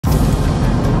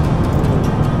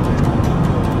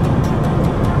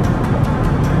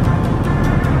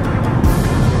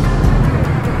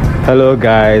Hello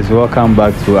guys, welcome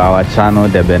back to our channel,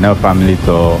 the Benel Family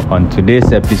Tour. On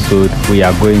today's episode, we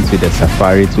are going to the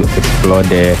safari to explore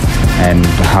there and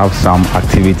have some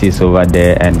activities over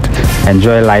there and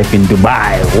enjoy life in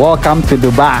Dubai. Welcome to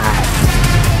Dubai.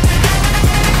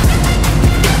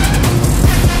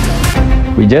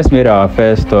 We just made our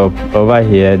first stop over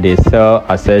here. They sell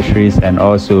accessories and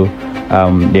also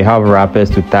they have wrappers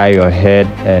to tie your head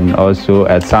and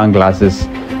also sunglasses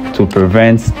to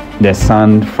prevent the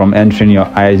sun from entering your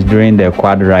eyes during the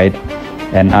quad ride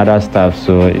and other stuff.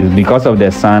 So it's because of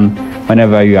the sun.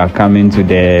 Whenever you are coming to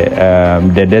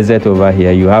the desert over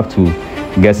here, you have to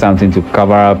get something to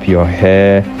cover up your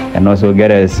hair and also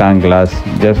get a sunglass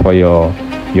just for your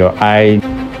eye.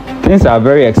 Things are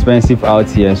very expensive out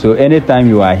here, so anytime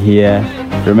you are here,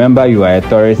 remember you are a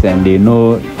tourist and they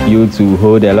know you to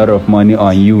hold a lot of money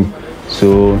on you.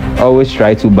 So always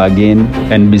try to bargain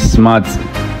and be smart.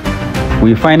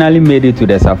 We finally made it to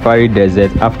the Safari Desert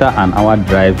after an hour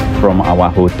drive from our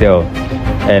hotel,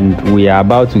 and we are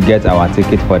about to get our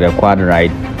ticket for the quad ride.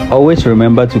 Always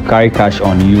remember to carry cash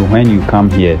on you when you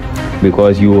come here,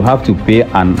 because you will have to pay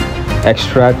an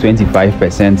extra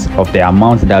 25% of the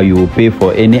amount that you will pay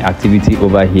for any activity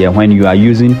over here when you are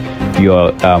using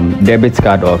your debit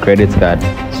card or credit card.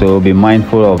 So be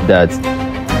mindful of that.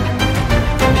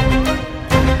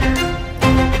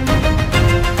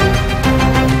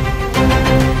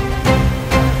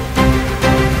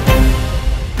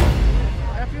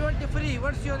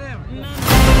 What's your name?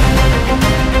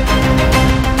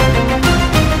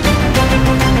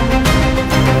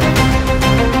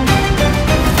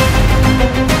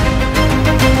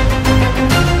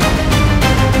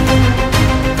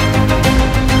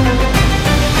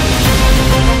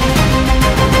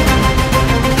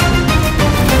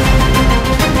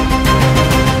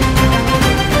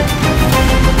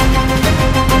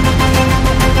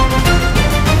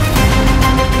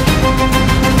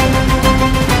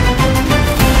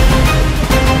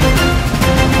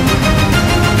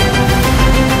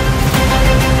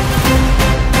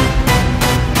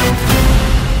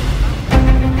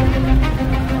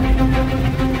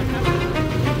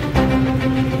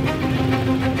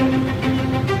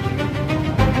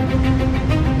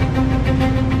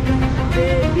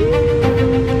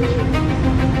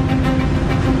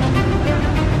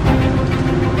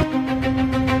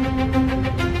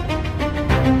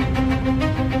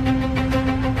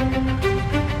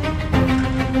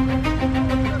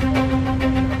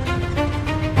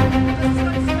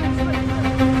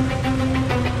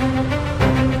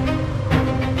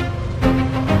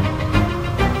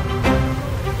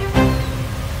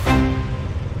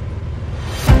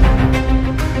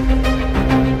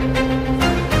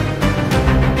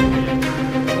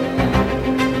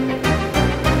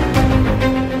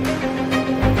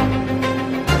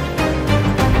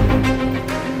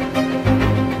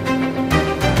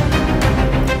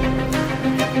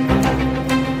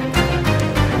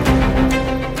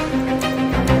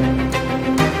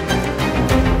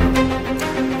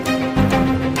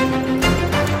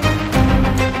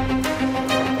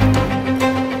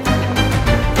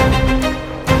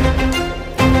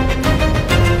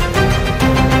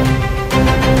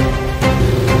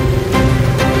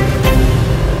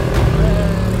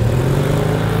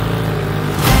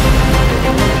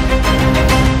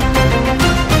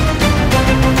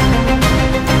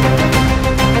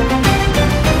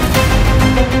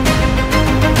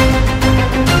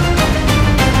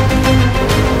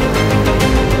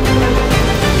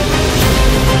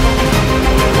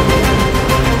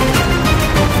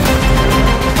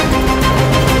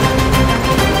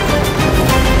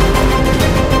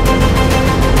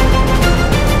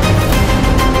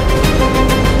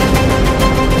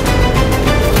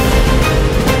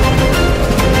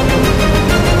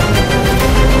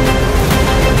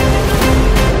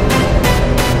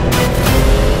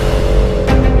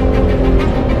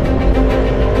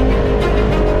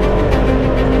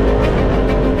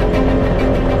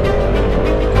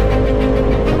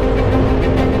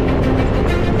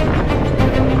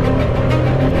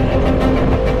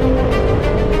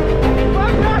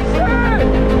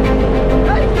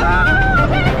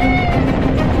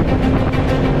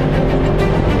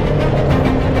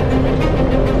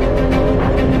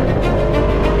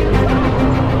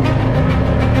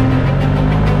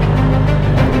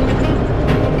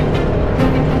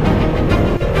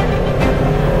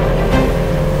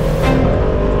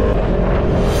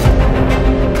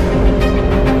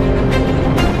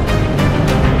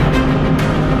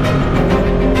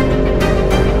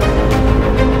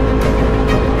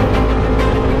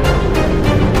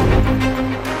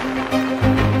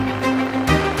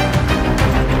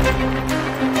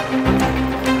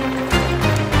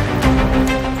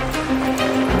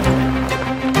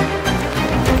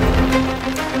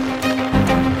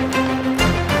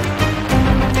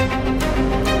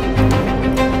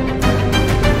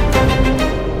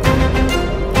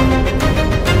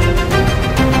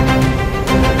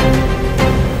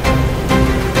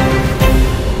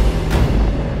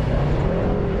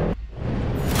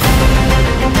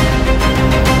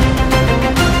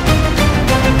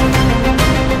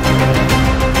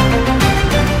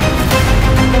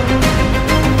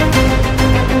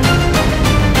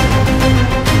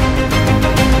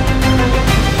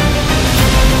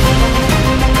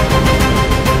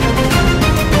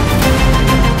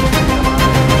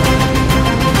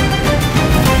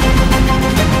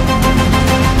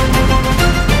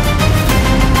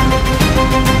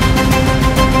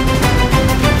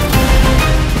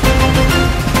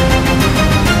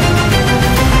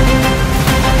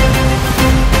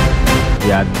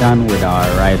 done with our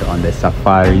ride on the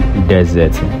safari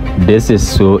desert. This is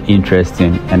so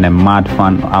interesting and a mad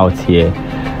fun out here.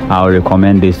 I'll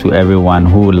recommend this to everyone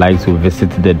who would like to visit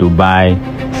the Dubai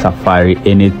safari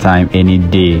anytime, any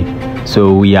day.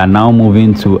 So we are now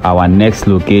moving to our next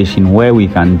location where we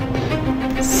can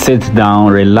sit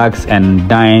down, relax and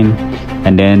dine,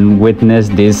 and then witness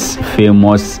this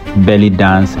famous belly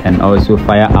dance and also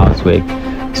fire artwork.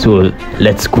 So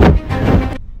let's go.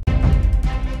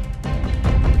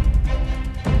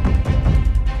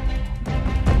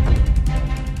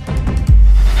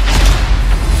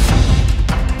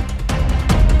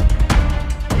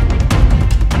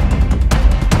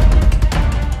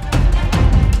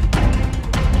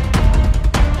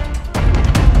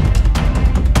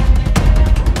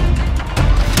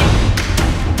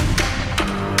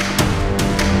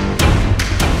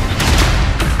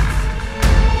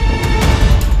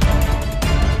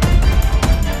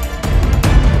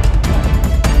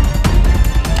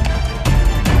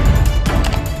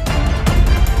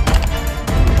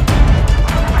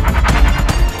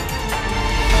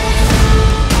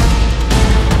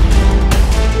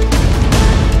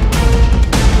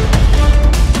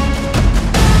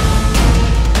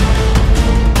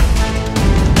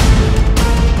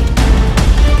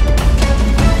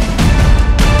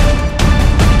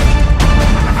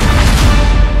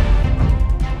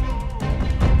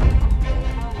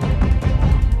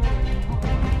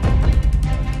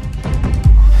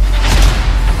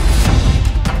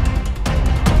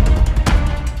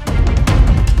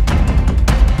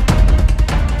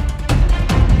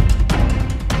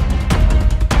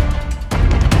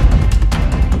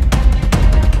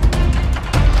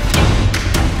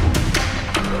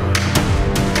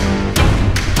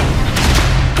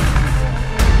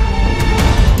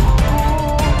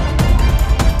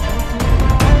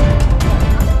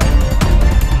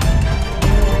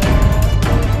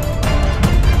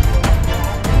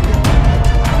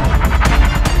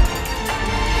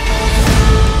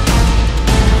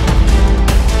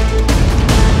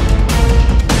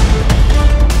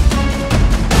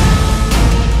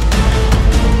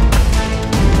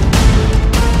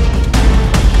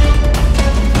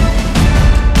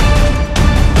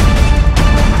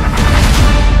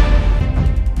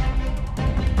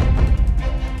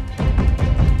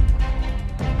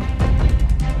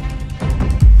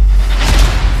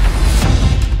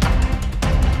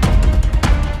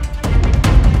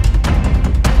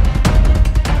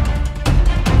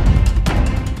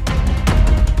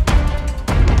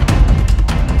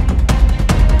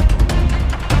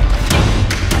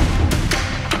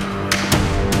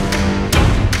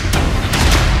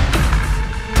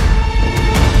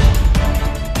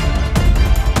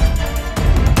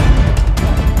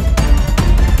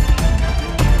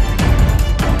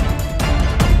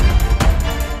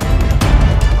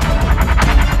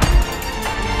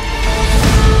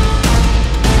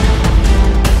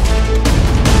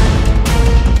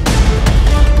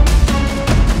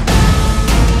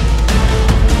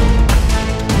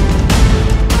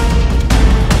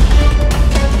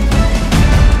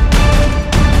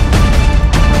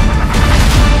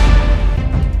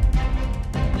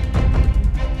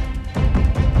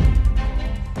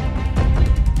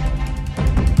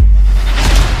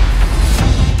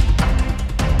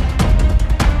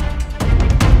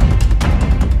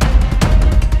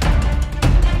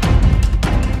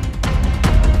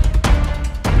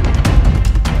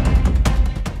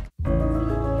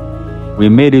 We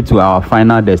made it to our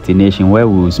final destination where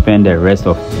we will spend the rest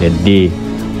of the day,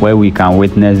 where we can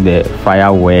witness the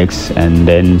fireworks and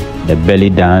then the belly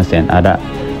dance and other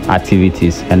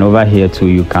activities. And over here too,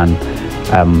 you can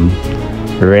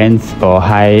rent or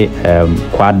hire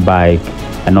quad bike,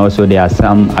 and also there are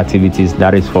some activities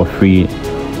that is for free,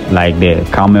 like the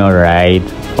camel ride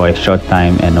for a short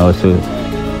time, and also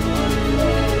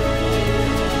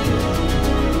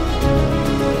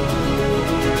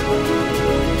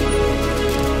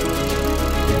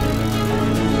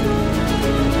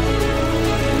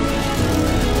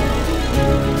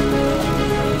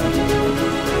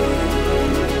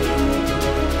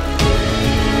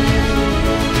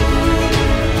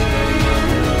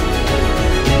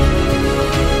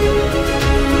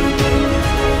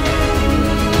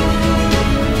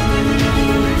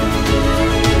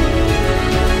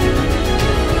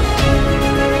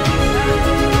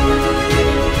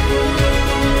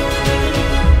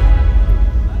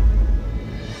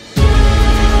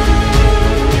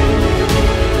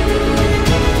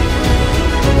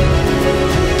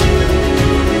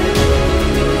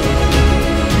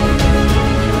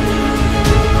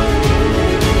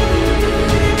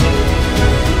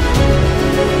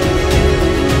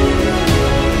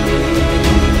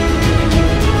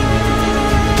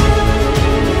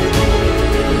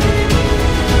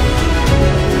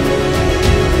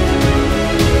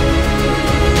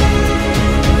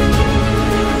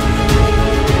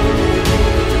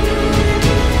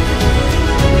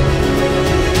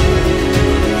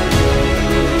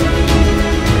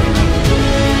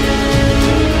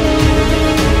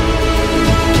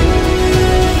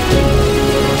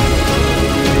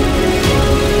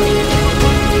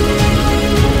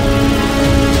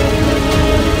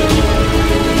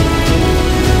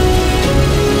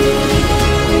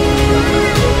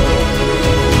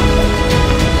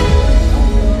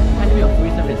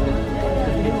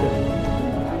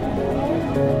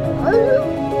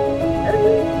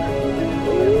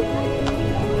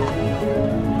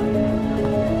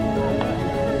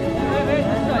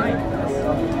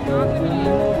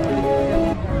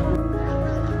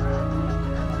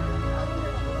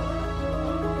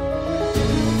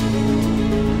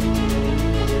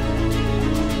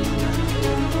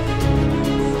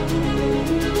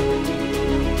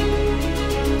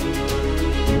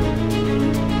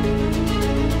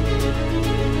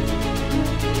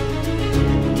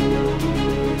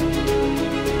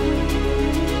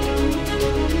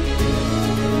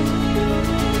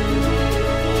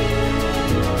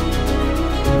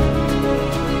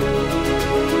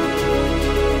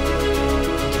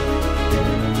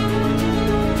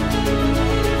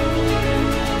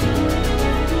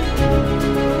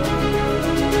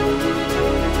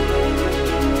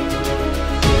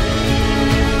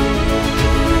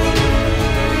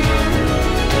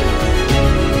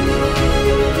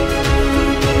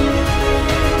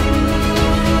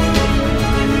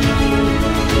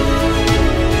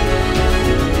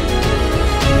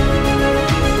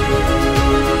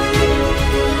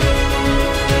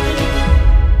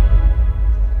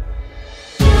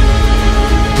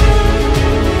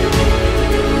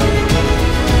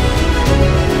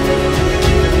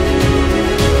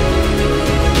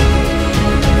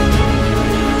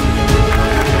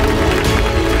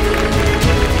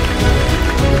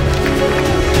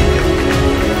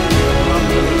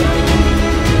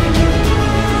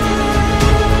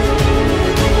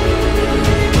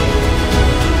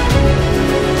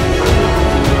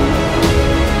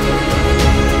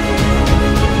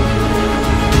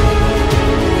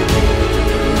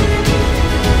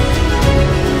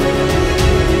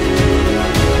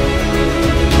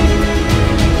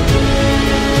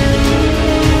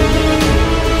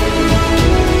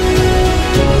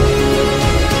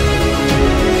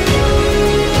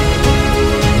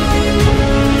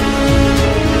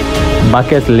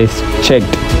bucket list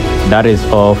checked. That is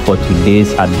all for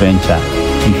today's adventure.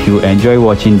 If you enjoy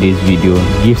watching this video,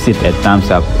 give it a thumbs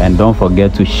up and don't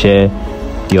forget to share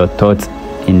your thoughts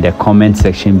in the comment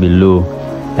section below,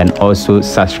 and also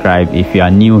subscribe if you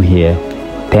are new here.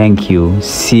 Thank you.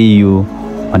 See you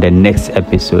on the next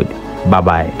episode. Bye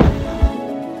bye.